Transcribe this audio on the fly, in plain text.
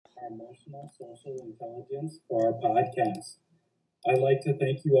Emotional Social Intelligence for our podcast. I'd like to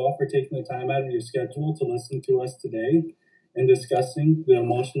thank you all for taking the time out of your schedule to listen to us today and discussing the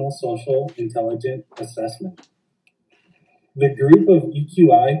Emotional Social Intelligence Assessment. The group of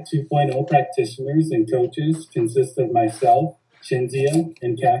EQI 2.0 practitioners and coaches consists of myself, Chinzia,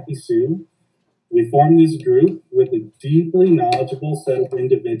 and Kathy Sue. We formed this group with a deeply knowledgeable set of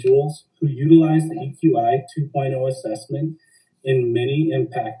individuals who utilize the EQI 2.0 assessment in many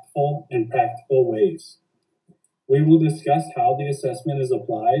impactful and practical ways. We will discuss how the assessment is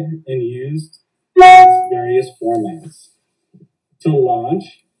applied and used in its various formats. To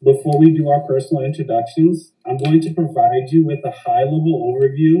launch, before we do our personal introductions, I'm going to provide you with a high-level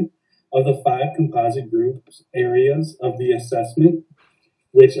overview of the 5 composite groups areas of the assessment,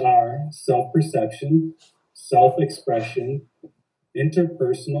 which are self-perception, self-expression,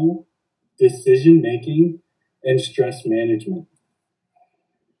 interpersonal, decision-making, and stress management.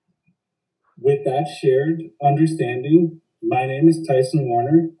 With that shared understanding, my name is Tyson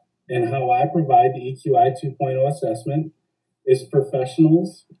Warner, and how I provide the EQI 2.0 assessment is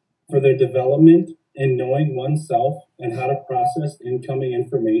professionals for their development in knowing oneself and how to process incoming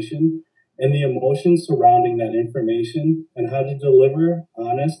information and the emotions surrounding that information, and how to deliver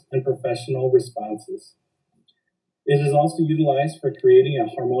honest and professional responses. It is also utilized for creating a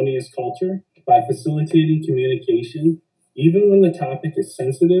harmonious culture by facilitating communication, even when the topic is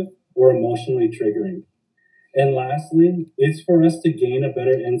sensitive or emotionally triggering. And lastly, it's for us to gain a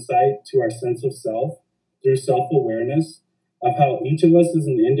better insight to our sense of self through self-awareness of how each of us as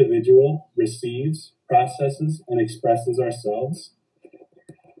an individual receives, processes, and expresses ourselves.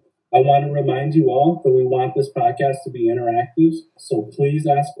 I want to remind you all that we want this podcast to be interactive, so please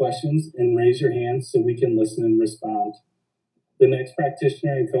ask questions and raise your hand so we can listen and respond. The next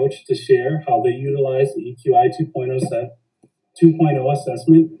practitioner and coach to share how they utilize the EQI 2.0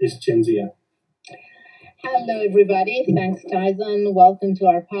 assessment is Chinzia. Hello, everybody. Thanks, Tyson. Welcome to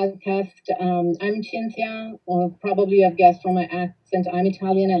our podcast. I'm Chinzia, or probably you have guessed from my accent, I'm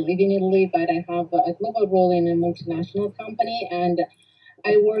Italian. I live in Italy, but I have a global role in a multinational company, and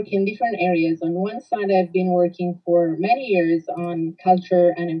I work in different areas. On one side, I've been working for many years on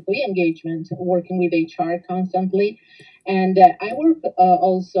culture and employee engagement, working with HR constantly. And I work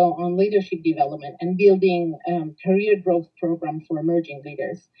also on leadership development and building career growth program for emerging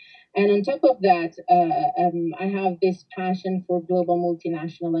leaders. And on top of that, I have this passion for global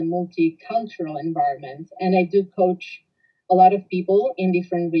multinational and multicultural environments. And I do coach a lot of people in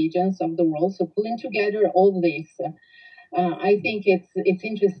different regions of the world. So pulling together all this, I think it's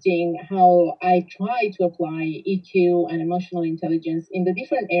interesting how I try to apply EQ and emotional intelligence in the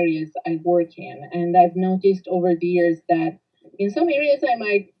different areas I work in. And I've noticed over the years that in some areas I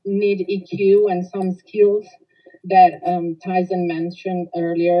might need EQ and some skills that Tyson mentioned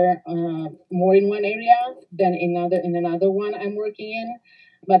earlier, more in one area than in another one I'm working in.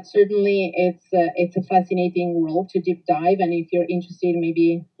 But certainly it's a fascinating world to deep dive. And if you're interested,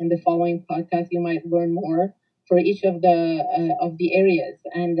 maybe in the following podcast, you might learn more for each of the areas.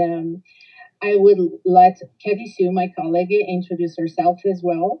 And I would let Kathy Sue, my colleague, introduce herself as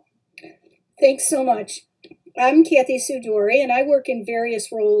well. Thanks so much. I'm Kathy Sue Dory, and I work in various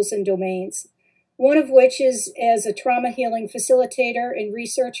roles and domains, one of which is as a trauma healing facilitator and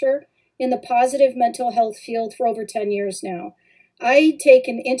researcher in the positive mental health field for over 10 years now. I take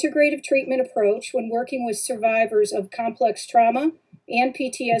an integrative treatment approach when working with survivors of complex trauma and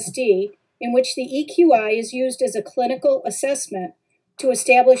PTSD, in which the EQI is used as a clinical assessment to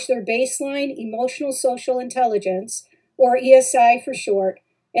establish their baseline emotional social intelligence, or ESI for short,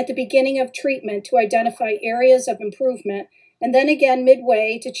 at the beginning of treatment to identify areas of improvement, and then again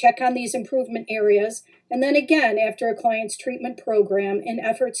midway to check on these improvement areas, and then again after a client's treatment program in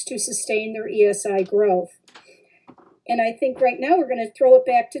efforts to sustain their ESI growth. And I think right now we're going to throw it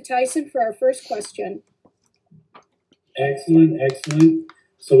back to Tyson for our first question. Excellent.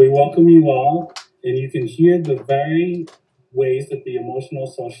 So we welcome you all, and you can hear the very ways that the emotional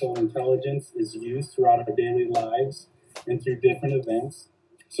social intelligence is used throughout our daily lives and through different events.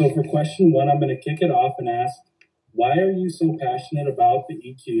 So for question 1, I'm going to kick it off and ask, why are you so passionate about the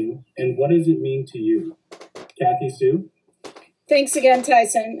EQ, and what does it mean to you? Kathy Sue? Thanks again,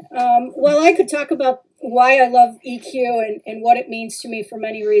 Tyson. Well, I could talk about why I love EQ and what it means to me for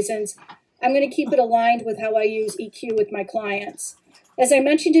many reasons. I'm going to keep it aligned with how I use EQ with my clients. As I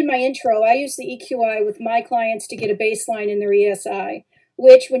mentioned in my intro, I use the EQI with my clients to get a baseline in their ESI,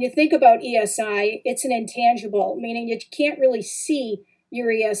 which when you think about ESI, it's an intangible, meaning you can't really see your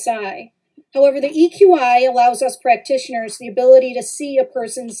ESI. However, the EQI allows us practitioners the ability to see a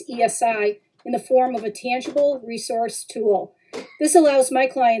person's ESI in the form of a tangible resource tool. This allows my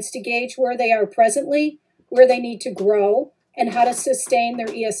clients to gauge where they are presently, where they need to grow, and how to sustain their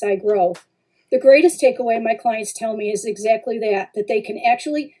ESI growth. The greatest takeaway my clients tell me is exactly that they can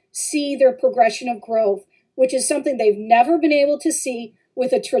actually see their progression of growth, which is something they've never been able to see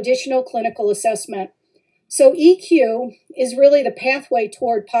with a traditional clinical assessment. So EQ is really the pathway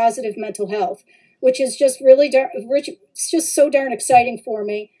toward positive mental health, which is just it's just so darn exciting for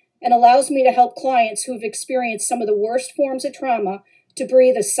me and allows me to help clients who have experienced some of the worst forms of trauma to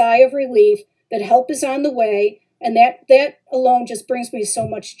breathe a sigh of relief that help is on the way, and that alone just brings me so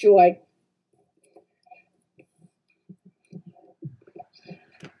much joy.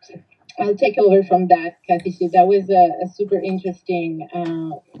 I'll take over from that, Kathy. So that was a super interesting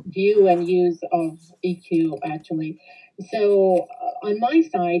view and use of EQ, actually. So on my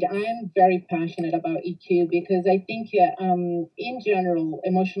side, I'm very passionate about EQ because I think in general,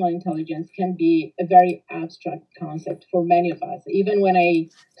 emotional intelligence can be a very abstract concept for many of us, even when I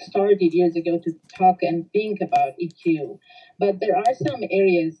started years ago to talk and think about EQ. But there are some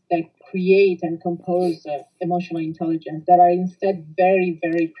areas that create and compose emotional intelligence that are instead very,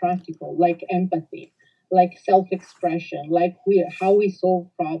 very practical, like empathy, like self-expression, like how we solve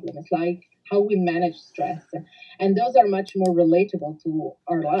problems, like how we manage stress. And those are much more relatable to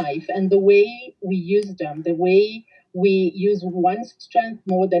our life. And the way we use them, the way we use one strength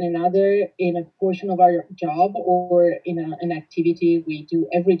more than another in a portion of our job or in an activity we do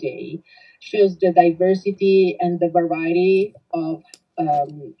every day, shows the diversity and the variety of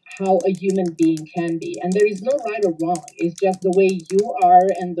how a human being can be. And there is no right or wrong. It's just the way you are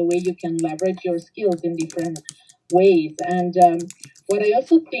and the way you can leverage your skills in different ways. And what I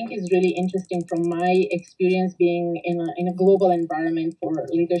also think is really interesting from my experience being in a global environment for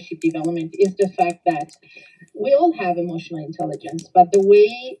leadership development is the fact that we all have emotional intelligence, but the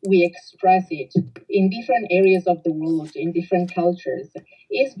way we express it in different areas of the world, in different cultures,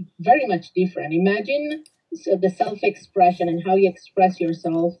 is very much different. Imagine the self-expression and how you express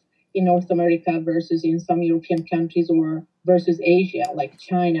yourself in North America versus in some European countries or versus Asia, like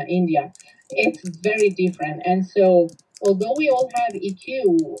China, India. It's very different. And so, although we all have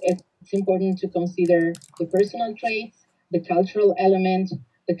EQ, it's important to consider the personal traits, the cultural element,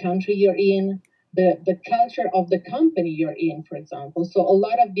 the country you're in, the culture of the company you're in, for example. So a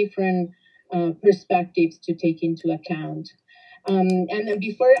lot of different perspectives to take into account. And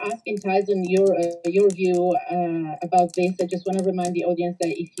before asking Tyson your view about this, I just want to remind the audience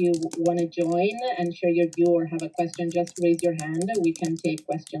that if you want to join and share your view or have a question, just raise your hand. We can take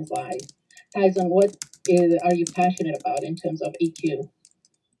questions live. Tyson, what are you passionate about in terms of EQ?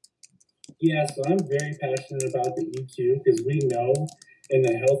 Yeah, so I'm very passionate about the EQ because we know in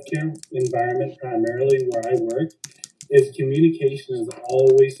the healthcare environment, primarily where I work, is communication is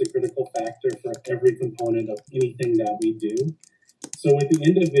always the critical factor for every component of anything that we do. So with the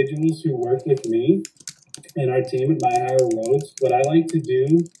individuals who work with me and our team at My Higher Roads, what I like to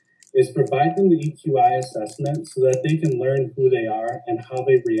do is provide them the EQI assessment so that they can learn who they are and how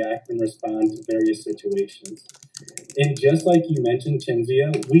they react and respond to various situations. And just like you mentioned,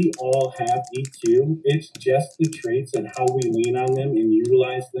 Chinzia, we all have EQ. It's just the traits and how we lean on them and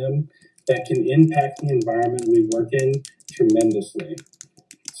utilize them that can impact the environment we work in tremendously.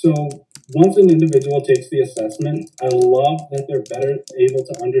 So once an individual takes the assessment, I love that they're better able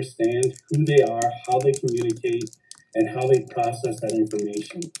to understand who they are, how they communicate, and how they process that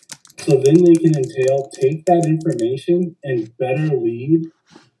information. So then they can take that information and better lead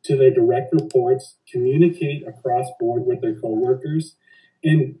to their direct reports, communicate across board with their coworkers,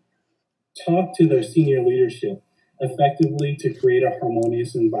 and talk to their senior leadership effectively to create a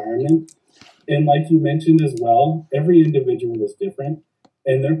harmonious environment. And like you mentioned as well, every individual is different,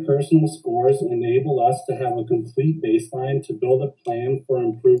 and their personal scores enable us to have a complete baseline to build a plan for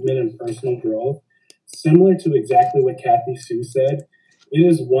improvement and personal growth. Similar to exactly what Kathy Sue said, it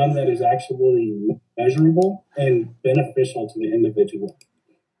is one that is actually measurable and beneficial to the individual.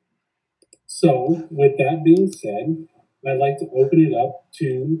 So, with that being said, I'd like to open it up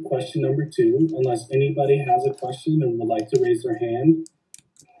to question number 2, unless anybody has a question and would like to raise their hand.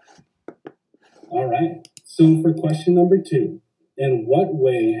 All right. So, for question number 2, in what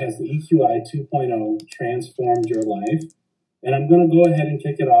way has the EQI 2.0 transformed your life? And I'm going to go ahead and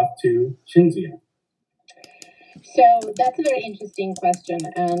kick it off to Chinzia. So that's a very interesting question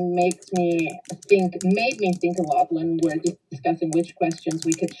and made me think a lot when we're discussing which questions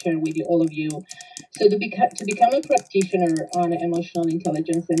we could share with all of you. So to become a practitioner on emotional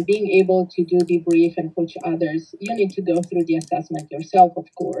intelligence and being able to do debrief and coach others, you need to go through the assessment yourself, of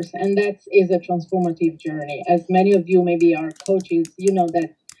course, and that is a transformative journey. As many of you maybe are coaches, you know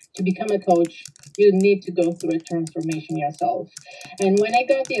that to become a coach, you need to go through a transformation yourself. And when I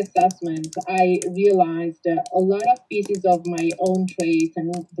got the assessment, I realized that a lot of pieces of my own traits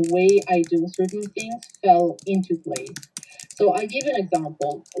and the way I do certain things fell into place. So I'll give an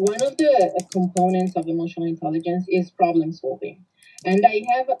example. One of the components of emotional intelligence is problem solving. And I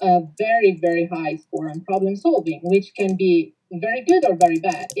have a very, very high score on problem solving, which can be very good or very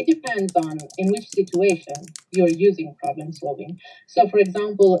bad. It depends on in which situation you're using problem solving. So, for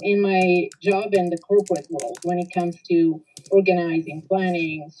example, in my job in the corporate world, when it comes to organizing,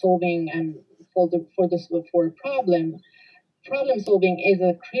 planning, solving, and for a problem solving is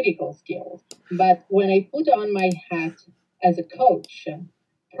a critical skill. But when I put on my hat as a coach,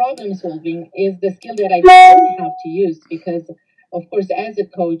 problem solving is the skill that I don't have to use because, of course, as a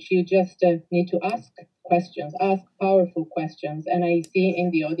coach, you just need to ask questions, ask powerful questions. And I see in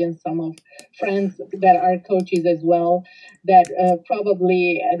the audience some of friends that are coaches as well that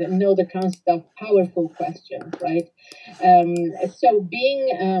probably know the concept of powerful questions, right? So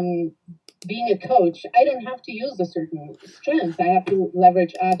being a coach, I don't have to use a certain strength. I have to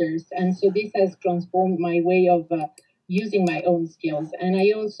leverage others. And so this has transformed my way of using my own skills. And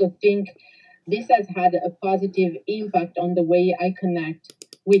I also think this has had a positive impact on the way I connect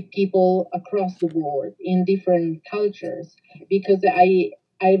with people across the world in different cultures because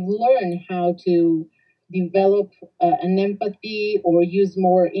I've learned how to develop an empathy or use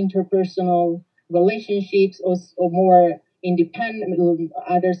more interpersonal relationships or more independent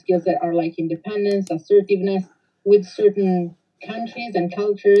other skills that are like independence, assertiveness with certain countries and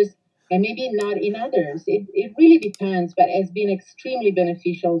cultures and maybe not in others. It really depends, but it's been extremely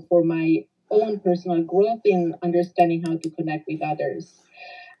beneficial for my own personal growth in understanding how to connect with others.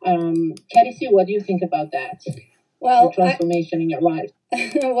 Katie Sue, what do you think about that? Well, the transformation in your life.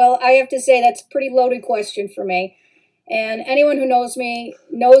 Well, I have to say that's a pretty loaded question for me. And anyone who knows me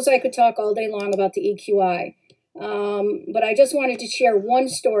knows I could talk all day long about the EQI. But I just wanted to share one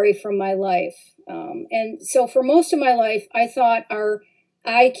story from my life. And so for most of my life, I thought our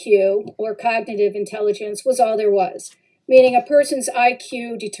IQ, or cognitive intelligence, was all there was, meaning a person's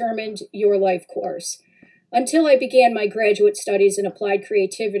IQ determined your life course. Until I began my graduate studies in applied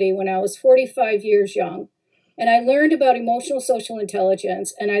creativity when I was 45 years young. And I learned about emotional social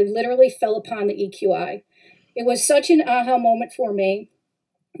intelligence, and I literally fell upon the EQI. It was such an aha moment for me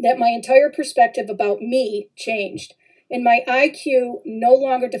that my entire perspective about me changed, and my IQ no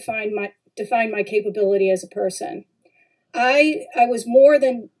longer defined my capability as a person. I was more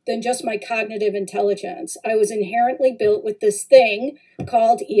than just my cognitive intelligence. I was inherently built with this thing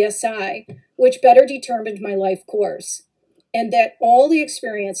called ESI, which better determined my life course, and that all the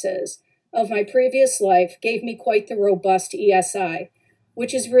experiences of my previous life gave me quite the robust ESI,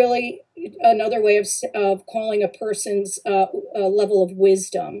 which is really another way of calling a person's level of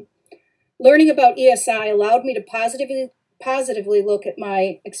wisdom. Learning about ESI allowed me to positively look at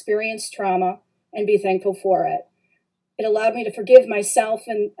my experienced trauma and be thankful for it. It allowed me to forgive myself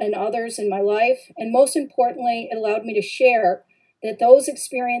and others in my life. And most importantly, it allowed me to share that those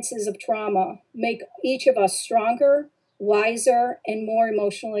experiences of trauma make each of us stronger, wiser, and more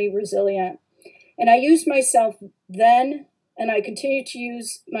emotionally resilient. And I used myself then, and I continue to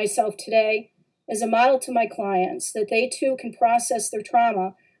use myself today as a model to my clients that they too can process their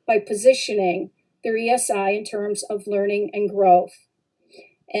trauma by positioning their ESI in terms of learning and growth.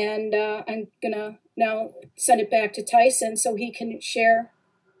 And I'm going to now send it back to Tyson so he can share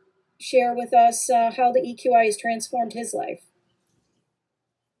with us how the EQI has transformed his life.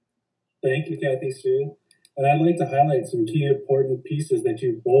 Thank you, Kathy Sue. And I'd like to highlight some key important pieces that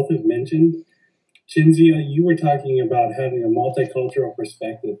you both have mentioned. Cinzia, you were talking about having a multicultural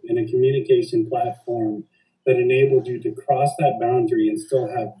perspective and a communication platform that enabled you to cross that boundary and still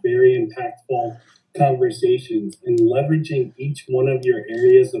have very impactful conversations and leveraging each one of your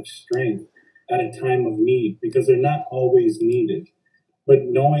areas of strength at a time of need, because they're not always needed. But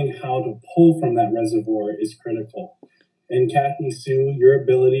knowing how to pull from that reservoir is critical. And Kathy Sue, your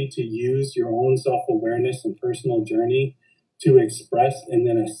ability to use your own self-awareness and personal journey to express and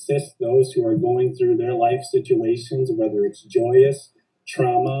then assist those who are going through their life situations, whether it's joyous,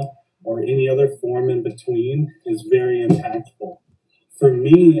 trauma, or any other form in between, is very impactful. For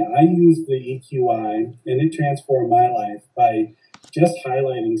me, I use the EQI, and it transformed my life by just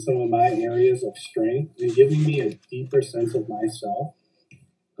highlighting some of my areas of strength and giving me a deeper sense of myself.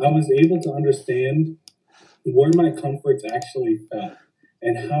 I was able to understand where my comforts actually fell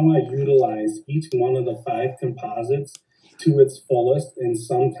and how I utilize each one of the 5 composites to its fullest, and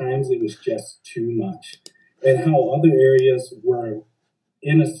sometimes it was just too much, and how other areas were,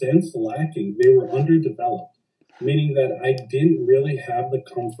 in a sense, lacking. They were underdeveloped, meaning that I didn't really have the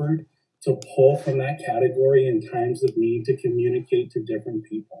comfort to pull from that category in times of need to communicate to different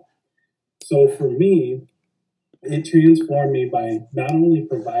people. So for me, it transformed me by not only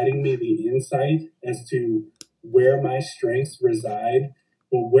providing me the insight as to where my strengths reside,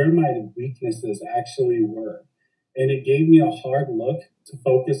 but where my weaknesses actually were. And it gave me a hard look to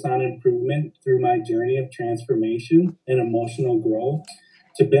focus on improvement through my journey of transformation and emotional growth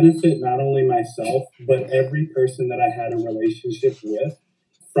to benefit not only myself, but every person that I had a relationship with,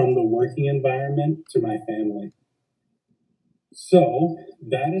 from the working environment to my family. So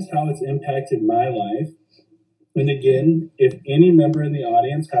that is how it's impacted my life. And again, if any member in the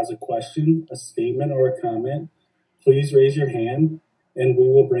audience has a question, a statement, or a comment, please raise your hand and we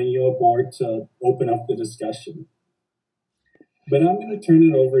will bring you aboard to open up the discussion. But I'm going to turn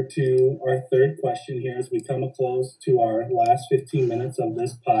it over to our third question here as we come close to our last 15 minutes of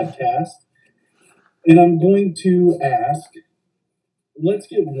this podcast. And I'm going to ask, let's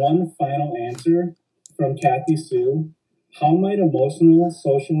get one final answer from Kathy Sue. How might emotional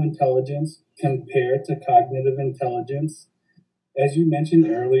social intelligence compare to cognitive intelligence? As you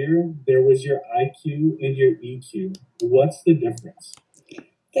mentioned earlier, there was your IQ and your EQ. What's the difference?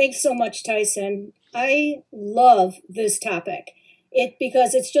 Thanks so much, Tyson. I love this topic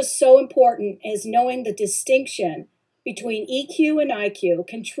because it's just so important, as knowing the distinction between EQ and IQ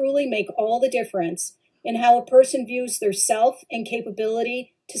can truly make all the difference in how a person views their self and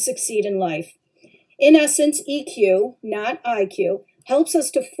capability to succeed in life. In essence, EQ, not IQ, helps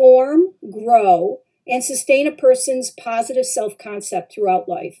us to form, grow, and sustain a person's positive self-concept throughout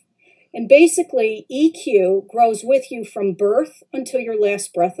life. And basically, EQ grows with you from birth until your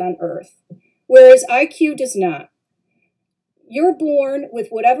last breath on earth, whereas IQ does not. You're born with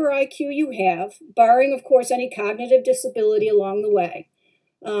whatever IQ you have, barring, of course, any cognitive disability along the way.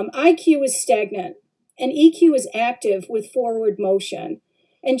 IQ is stagnant, and EQ is active with forward motion.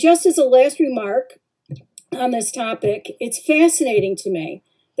 And just as a last remark on this topic, it's fascinating to me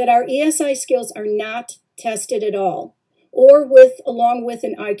that our ESI skills are not tested at all, or along with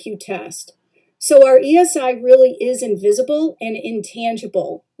an IQ test. So our ESI really is invisible and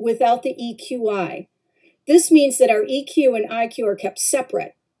intangible without the EQI. This means that our EQ and IQ are kept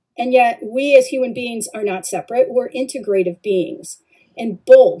separate, and yet we as human beings are not separate. We're integrative beings, and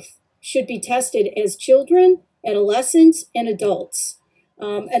both should be tested as children, adolescents, and adults.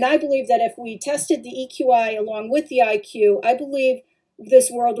 And I believe that if we tested the EQI along with the IQ, I believe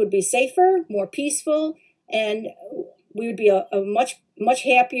this world would be safer, more peaceful, and we would be a much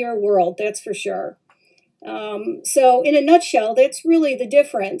happier world, that's for sure. So in a nutshell, that's really the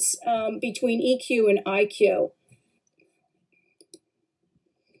difference between EQ and IQ.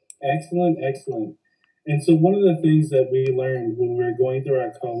 Excellent. And so one of the things that we learned when we were going through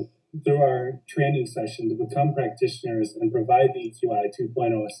our training session to become practitioners and provide the EQI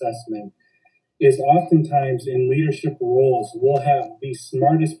 2.0 assessment is oftentimes in leadership roles, we'll have the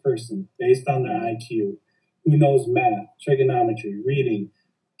smartest person based on their IQ who knows math, trigonometry, reading,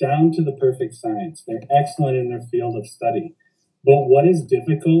 down to the perfect science. They're excellent in their field of study. But what is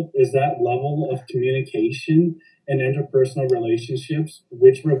difficult is that level of communication and interpersonal relationships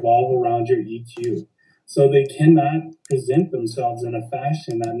which revolve around your EQ. So they cannot present themselves in a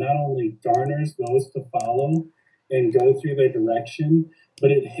fashion that not only garners those to follow and go through their direction,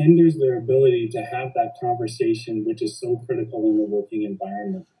 but it hinders their ability to have that conversation, which is so critical in the working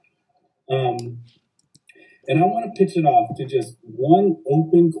environment. And I want to pitch it off to just one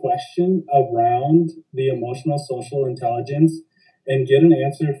open question around the emotional social intelligence and get an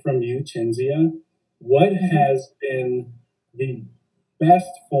answer from you, Cinzia. What has been the best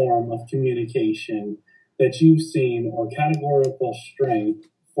form of communication that you've seen or categorical strength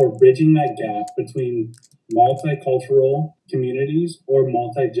for bridging that gap between multicultural communities or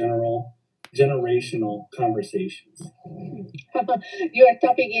multi-generational conversations? You are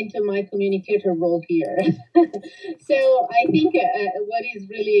tapping into my communicator role here. So I think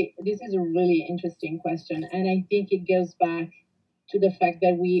this is a really interesting question. And I think it goes back to the fact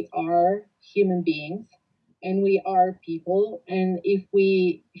that we are human beings and we are people. And if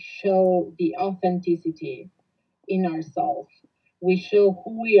we show the authenticity in ourselves, we show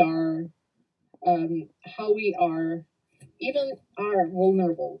who we are, how we are, even our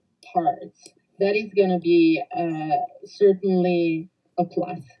vulnerable parts, that is going to be certainly a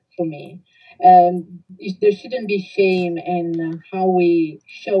plus for me. There shouldn't be shame in how we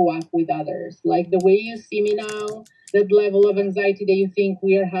show up with others. Like the way you see me now, that level of anxiety that you think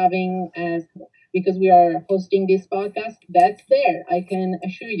we are having because we are hosting this podcast, that's there. I can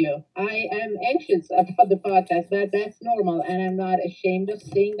assure you. I am anxious about the podcast, but that's normal. And I'm not ashamed of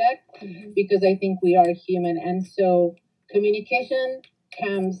saying that because I think we are human. And so communication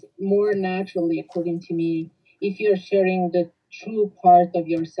comes more naturally, according to me, if you're sharing the true part of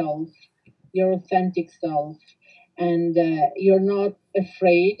yourself, your authentic self, and you're not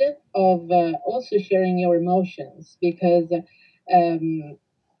afraid of also sharing your emotions, because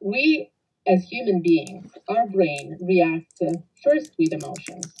we as human beings, our brain reacts first with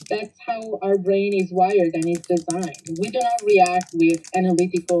emotions. That's how our brain is wired and is designed. We do not react with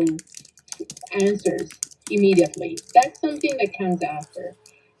analytical answers immediately. That's something that comes after.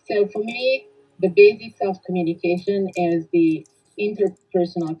 So for me, the basics of communication is the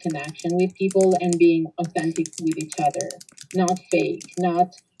interpersonal connection with people and being authentic with each other, not fake,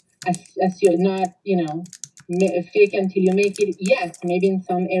 not as you're not, fake until you make it. Yes, maybe in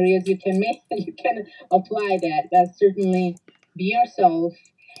some areas you can make you can apply that, but certainly be yourself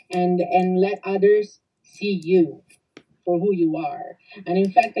and let others see you for who you are. And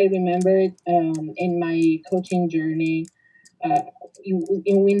in fact, I remember in my coaching journey, uh,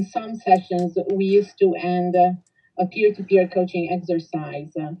 in some sessions, we used to end a peer-to-peer coaching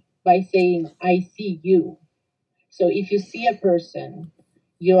exercise by saying, "I see you." So if you see a person,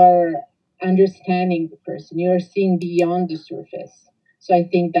 you're understanding the person, you're seeing beyond the surface. So I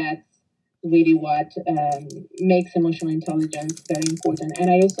think that's really what makes emotional intelligence very important. And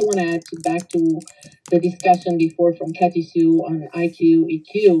I also want to add back to the discussion before from Kathy Sue on IQ,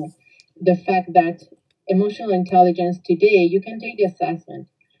 EQ, the fact that emotional intelligence today, you can take the assessment.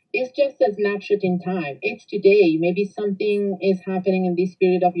 It's just a snapshot in time. It's today. Maybe something is happening in this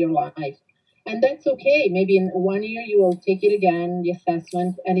period of your life. And that's okay. Maybe in 1 year you will take it again, the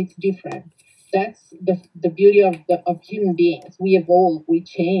assessment, and it's different. That's the beauty of human beings. We evolve, we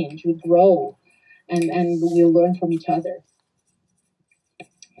change, we grow, and we learn from each other.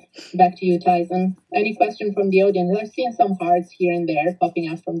 Back to you, Tyson. Any question from the audience? I've seen some hearts here and there popping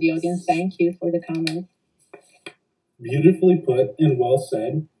up from the audience. Thank you for the comments. Beautifully put and well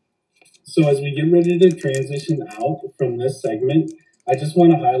said. So as we get ready to transition out from this segment, I just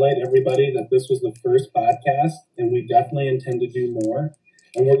want to highlight everybody that this was the first podcast, and we definitely intend to do more.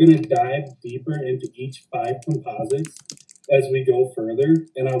 And we're going to dive deeper into each 5 composites as we go further.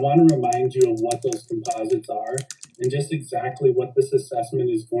 And I want to remind you of what those composites are and just exactly what this assessment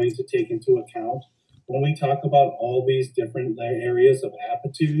is going to take into account when we talk about all these different areas of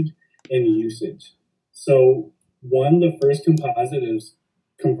aptitude and usage. So the first composite is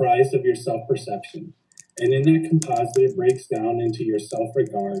comprised of your self-perception. And in that composite, it breaks down into your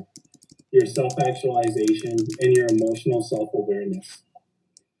self-regard, your self-actualization, and your emotional self-awareness.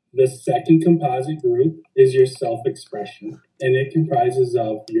 The second composite group is your self-expression, and it comprises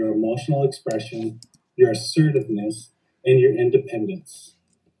of your emotional expression, your assertiveness, and your independence.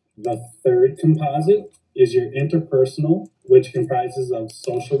 The third composite is your interpersonal, which comprises of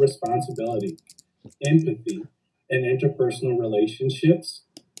social responsibility, empathy, and interpersonal relationships.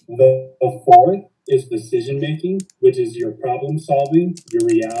 The fourth is decision making, which is your problem solving, your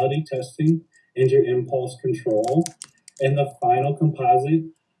reality testing, and your impulse control. And the final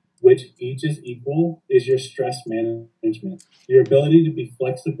composite, which each is equal, is your stress management, your ability to be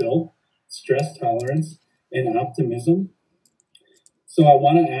flexible, stress tolerance, and optimism. So I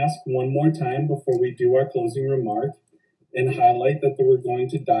want to ask one more time before we do our closing remark and highlight that we're going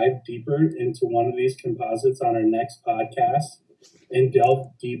to dive deeper into one of these composites on our next podcast and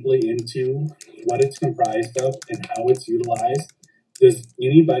delve deeply into what it's comprised of and how it's utilized. Does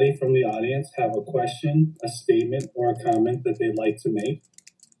anybody from the audience have a question, a statement, or a comment that they'd like to make?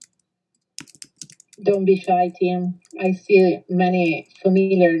 Don't be shy, Tim. I see many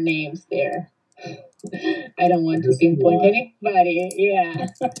familiar names there. I don't want to pinpoint anybody. Yeah,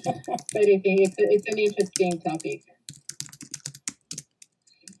 but I think it's an interesting topic.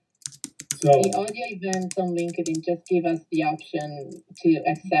 So the audio events on LinkedIn just give us the option to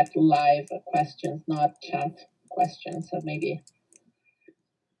accept live questions, not chat questions. So maybe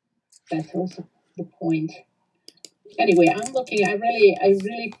that's also the point. Anyway, I'm looking. I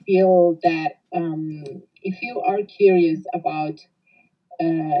really feel that if you are curious about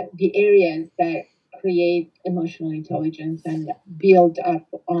the areas that create emotional intelligence and build up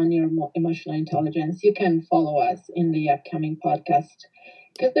on your emotional intelligence, you can follow us in the upcoming podcast,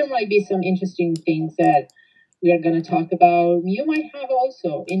 because there might be some interesting things that we are going to talk about. You might have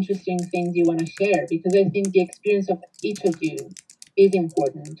also interesting things you want to share, because I think the experience of each of you is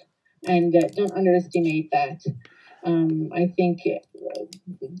important, and don't underestimate that. I think,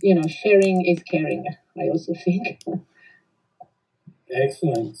 sharing is caring, I also think.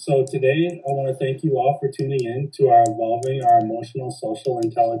 Excellent. So today, I want to thank you all for tuning in to our Evolving Our Emotional Social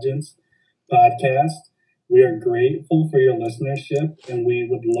Intelligence podcast. We are grateful for your listenership, and we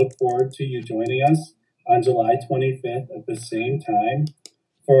would look forward to you joining us on July 25th at the same time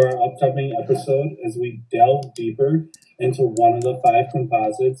for our upcoming episode as we delve deeper into one of the 5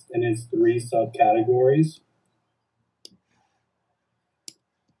 composites and its 3 subcategories.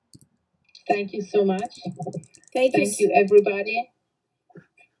 Thank you so much. Thank you. Thank you, everybody.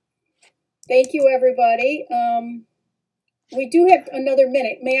 Thank you, everybody. We do have another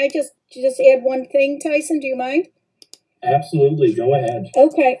minute. May I just add one thing, Tyson? Do you mind? Absolutely, go ahead.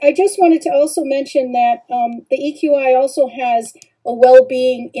 Okay, I just wanted to also mention that the EQI also has a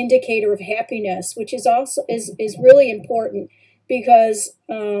well-being indicator of happiness, which is also is really important because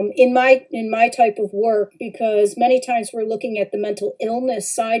in my type of work, because many times we're looking at the mental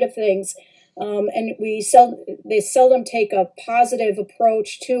illness side of things, and they seldom take a positive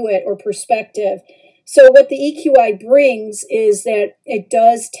approach to it or perspective. So what the EQI brings is that it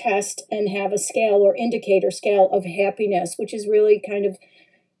does test and have a scale or indicator scale of happiness, which is really kind of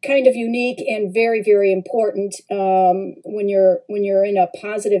unique and very, very important when you're in a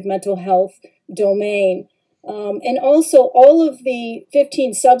positive mental health domain. And also all of the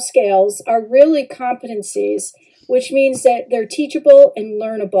 15 subscales are really competencies, which means that they're teachable and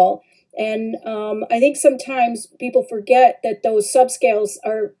learnable. And I think sometimes people forget that those subscales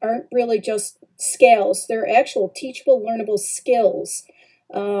aren't really just scales. They're actual teachable, learnable skills.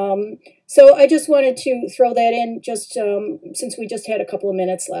 So I just wanted to throw that in just since we just had a couple of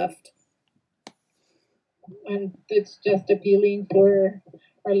minutes left. And it's just appealing for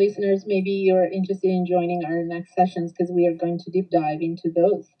our listeners. Maybe you're interested in joining our next sessions because we are going to deep dive into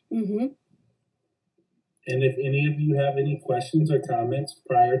those. Mm-hmm. And if any of you have any questions or comments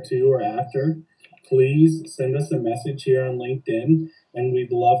prior to or after, please send us a message here on LinkedIn, and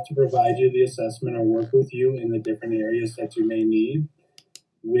we'd love to provide you the assessment or work with you in the different areas that you may need.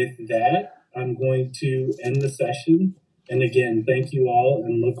 With that, I'm going to end the session. And again, thank you all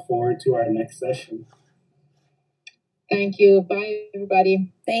and look forward to our next session. Thank you. Bye,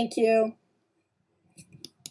 everybody. Thank you.